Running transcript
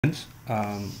Friends,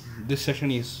 this session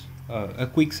is a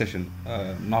quick session,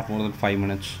 not more than 5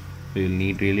 minutes. We will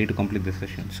need really to complete this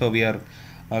session. So we are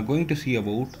going to see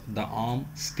about the ARM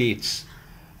states.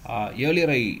 Earlier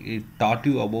I taught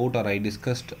you about, or I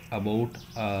discussed about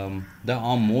the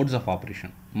ARM modes of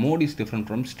operation. Mode is different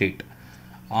from state.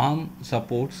 ARM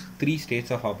supports three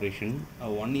states of operation.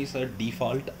 One is a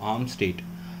default ARM state,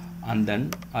 and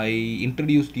then I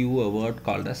introduced you a word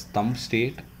called as thumb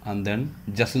state and then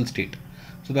Jazelle state.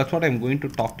 So that's what I'm going to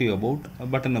talk to you about,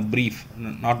 but in a brief,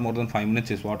 not more than 5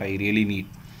 minutes is what I really need.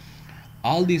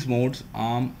 All these modes,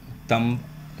 arm, thumb,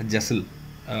 Jazelle,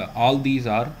 all these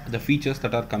are the features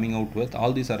that are coming out with.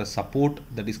 All these are a support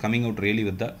that is coming out really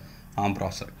with the ARM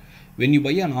processor. When you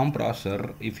buy an ARM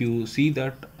processor, if you see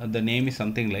that the name is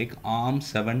something like ARM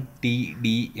 7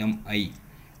 TDMI,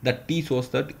 that T shows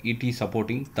that it is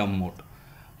supporting thumb mode.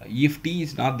 If T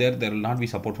is not there, there will not be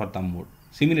support for thumb mode.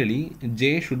 Similarly,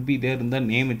 J should be there in the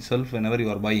name itself whenever you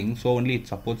are buying, so only it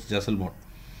supports Jazelle mode.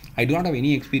 I do not have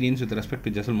any experience with respect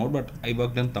to Jazelle mode, but I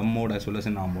worked in thumb mode as well as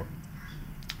in ARM mode.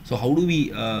 So how do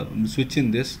we switch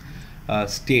in this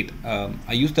state?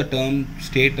 I use the term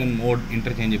state and mode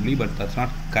interchangeably, but that's not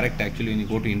correct actually when you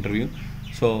go to interview.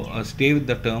 So stay with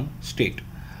the term state.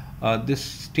 This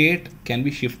state can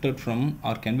be shifted from,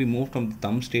 or can be moved from the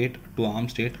thumb state to ARM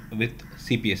state with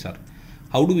CPSR.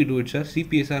 How do we do it, sir?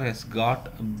 CPSR has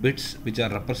got bits which are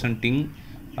representing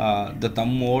the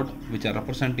thumb mode, which are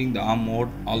representing the ARM mode,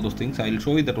 all those things. I will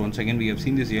show you that once again. We have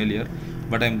seen this earlier,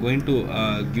 but I am going to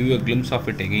give you a glimpse of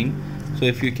it again. So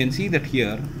if you can see that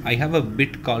here, I have a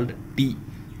bit called T.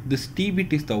 This T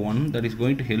bit is the one that is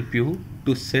going to help you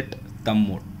to set thumb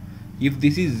mode. If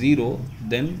this is 0,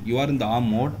 then you are in the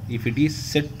ARM mode. If it is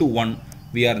set to 1,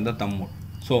 we are in the thumb mode.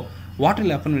 So what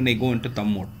will happen when I go into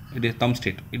thumb mode? It is thumb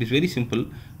state. It is very simple.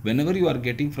 Whenever you are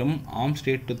getting from ARM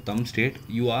state to thumb state,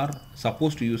 you are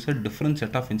supposed to use a different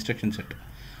set of instruction set.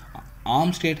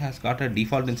 ARM state has got a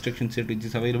default instruction set which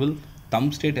is available.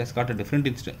 Thumb state has got a different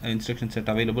instruction set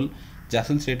available.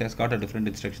 Jazelle state has got a different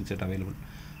instruction set available.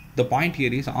 The point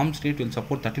here is ARM state will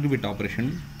support 32-bit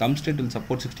operation, thumb state will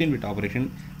support 16-bit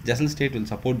operation, Jazelle state will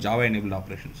support Java enabled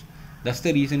operations. That's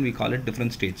the reason we call it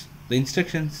different states. The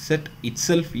instruction set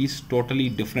itself is totally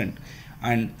different,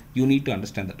 and you need to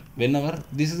understand that. Whenever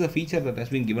this is a feature that has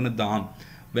been given at the ARM,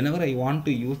 whenever I want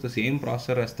to use the same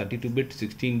processor as 32-bit,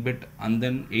 16-bit and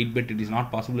then 8-bit, it is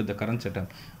not possible with the current setup.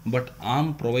 But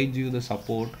ARM provides you the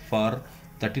support for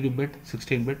 32-bit,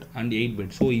 16-bit and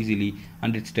 8-bit so easily,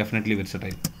 and it's definitely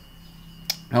versatile.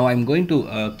 Now I'm going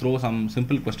to throw some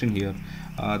simple question here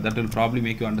that will probably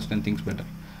make you understand things better.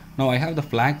 Now I have the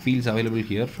flag fields available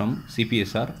here from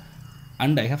CPSR,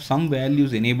 and I have some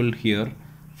values enabled here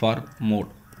for mode.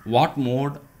 What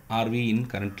mode are we in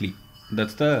currently?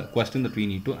 That's the question that we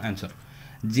need to answer.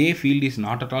 J field is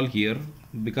not at all here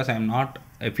because I am not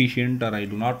efficient, or I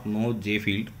do not know J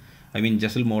field. I mean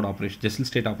Jazelle mode operation, Jazelle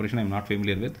state operation I am not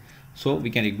familiar with. So we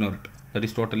can ignore it. That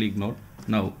is totally ignored.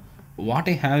 Now what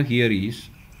I have here is,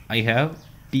 I have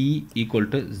T equal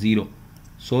to 0.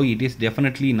 So it is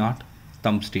definitely not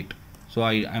thumb state. So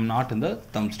I am not in the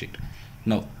thumb state.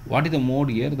 Now what is the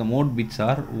mode here? The mode bits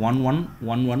are 1 1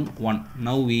 1 1 1.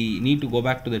 Now we need to go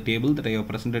back to the table that I have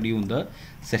presented you in the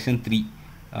session 3,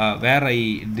 where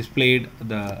I displayed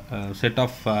the set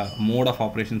of mode of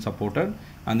operation supported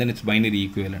and then its binary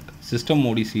equivalent. System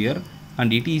mode is here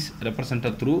and it is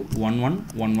represented through 1 1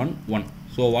 1 1 1.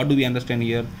 So what do we understand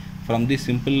here? From this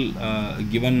simple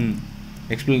given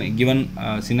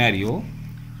scenario,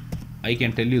 I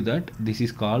can tell you that this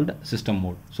is called system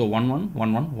mode. So 1 1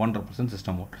 1 1 1 represents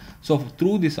system mode. So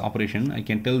through this operation, I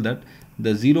can tell that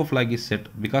the 0 flag is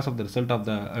set because of the result of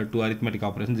the two arithmetic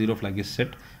operations. 0 flag is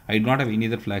set. I do not have any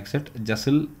other flag set.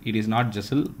 Jazelle, it is not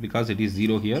Jazelle because it is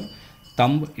 0 here.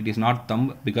 Thumb, it is not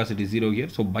thumb because it is 0 here.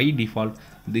 So by default,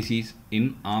 this is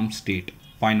in ARM state.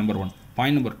 Point number 1.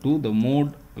 Point number 2, the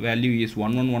mode value is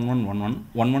 1 1 1 1 1 1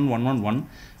 1 1 1 1 1,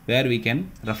 where we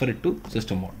can refer it to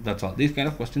system mode. That's all. These kind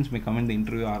of questions may come in the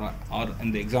interview or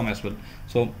in the exam as well.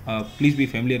 So please be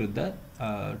familiar with the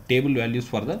table values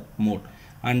for the mode.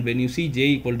 And when you see J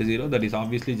equal to 0, that is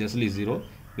obviously Jazelle is 0.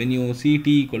 When you see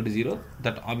T equal to 0,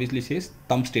 that obviously says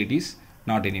thumb state is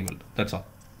not enabled. That's all.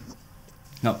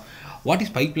 Now what is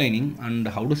pipelining and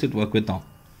how does it work with ARM?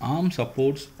 ARM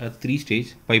supports a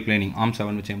 3-stage pipelining, ARM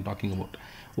 7, which I am talking about.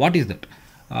 What is that?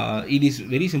 It is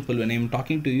very simple. When I am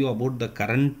talking to you about the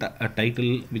current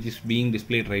title which is being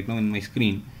displayed right now in my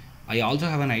screen, I also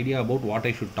have an idea about what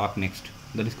I should talk next.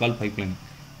 That is called pipelining.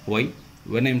 Why?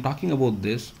 When I am talking about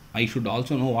this, I should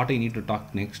also know what I need to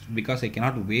talk next, because I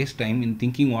cannot waste time in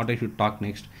thinking what I should talk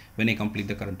next when I complete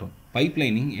the current one.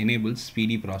 Pipelining enables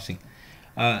speedy processing.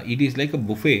 It is like a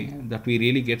buffet that we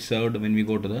really get served when we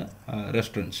go to the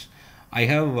restaurants. I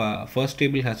have first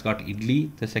table has got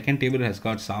idli, the second table has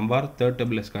got sambar, third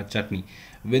table has got chutney.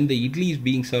 When the idli is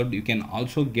being served, you can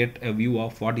also get a view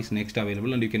of what is next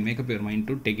available, and you can make up your mind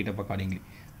to take it up accordingly.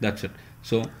 That's it.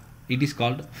 So it is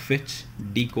called fetch,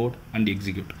 decode, and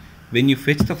execute. When you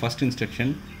fetch the first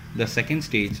instruction, the second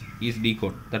stage is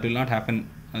decode. That will not happen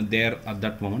there at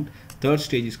that moment. Third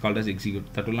stage is called as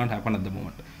execute. That will not happen at the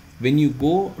moment. When you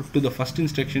go to the first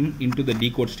instruction into the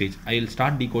decode stage, I will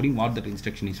start decoding what that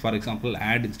instruction is. For example,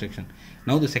 add instruction.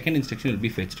 Now the second instruction will be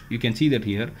fetched. You can see that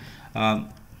here.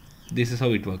 This is how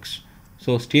it works.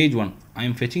 So stage 1, I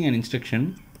am fetching an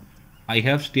instruction. I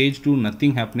have stage 2,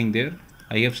 nothing happening there.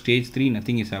 I have stage 3,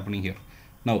 nothing is happening here.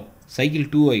 Now cycle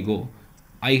 2 I go.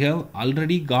 I have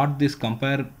already got this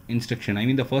compare instruction, I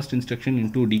mean the first instruction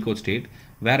into decode state,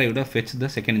 where I would have fetched the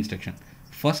second instruction.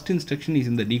 First instruction is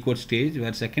in the decode stage,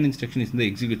 where second instruction is in the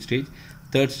execute stage.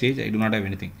 Third stage I do not have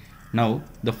anything. Now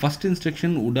the first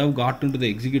instruction would have got into the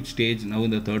execute stage now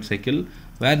in the third cycle,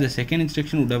 where the second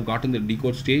instruction would have gotten the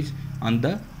decode stage, and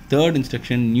the third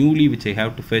instruction newly which I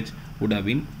have to fetch would have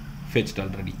been fetched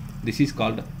already. This is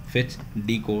called fetch,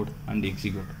 decode, and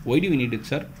execute. Why do we need it,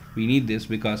 sir? We need this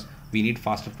because we need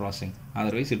faster processing.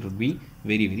 Otherwise it would be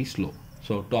very slow.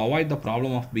 So to avoid the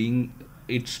problem of being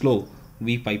it slow,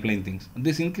 we pipeline things.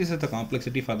 This increases the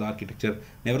complexity for the architecture.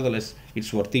 Nevertheless,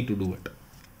 it's worthy to do it.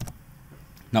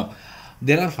 Now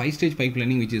there are 5-stage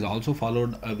pipelining which is also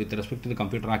followed with respect to the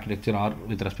computer architecture or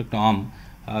with respect to ARM.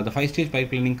 The 5-stage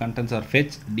pipelining contents are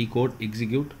fetch, decode,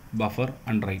 execute, buffer,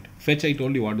 and write. Fetch, I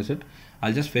told you what is it.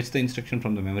 I'll just fetch the instruction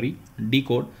from the memory.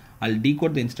 Decode, I'll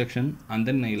decode the instruction and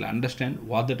then I'll understand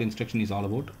what that instruction is all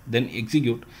about. Then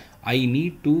execute, I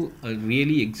need to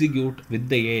really execute with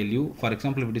the ALU. For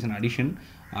example, if it is an addition,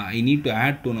 I need to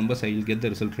add 2 numbers, I will get the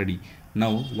result ready.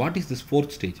 Now what is this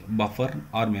 4th stage? Buffer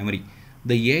or memory.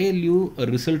 The ALU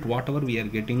result, whatever we are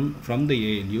getting from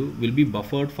the ALU, will be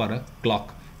buffered for a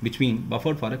clock, which means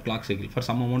buffered for a clock cycle for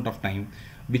some amount of time,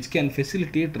 which can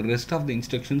facilitate rest of the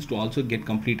instructions to also get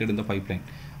completed in the pipeline.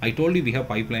 I told you we have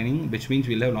pipelining, which means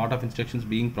we'll have a lot of instructions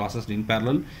being processed in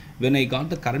parallel. When I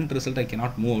got the current result, I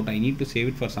cannot move out. I need to save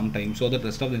it for some time so that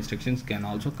rest of the instructions can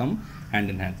also come hand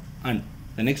in hand. And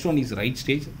the next one is write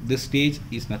stage. This stage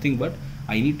is nothing but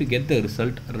I need to get the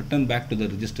result returned back to the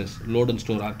registers, load and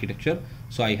store architecture.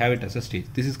 So I have it as a stage.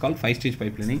 This is called 5-stage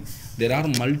pipelining. There are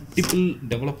multiple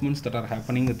developments that are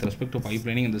happening with respect to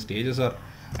pipelining, and the stages are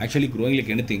actually growing like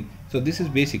anything. So this is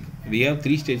basic. We have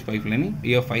 3-stage pipelining,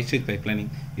 we have 5-stage pipelining.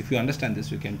 If you understand this,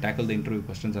 you can tackle the interview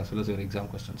questions as well as your exam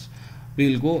questions.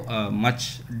 We will go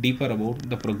much deeper about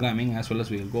the programming, as well as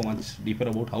we will go much deeper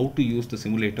about how to use the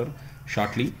simulator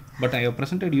shortly. But I have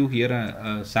presented you here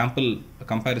a sample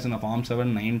comparison of ARM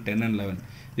 7, 9, 10 and 11.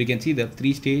 You can see that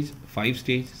 3-stage,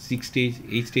 5-stage, 6-stage,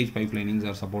 8-stage pipelinings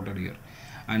are supported here.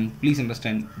 And please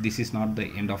understand, this is not the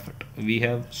end of it. We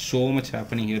have so much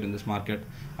happening here in this market,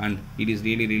 and it is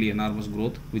really enormous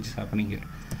growth which is happening here.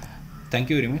 Thank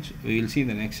you very much. We will see in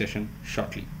the next session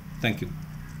shortly. Thank you.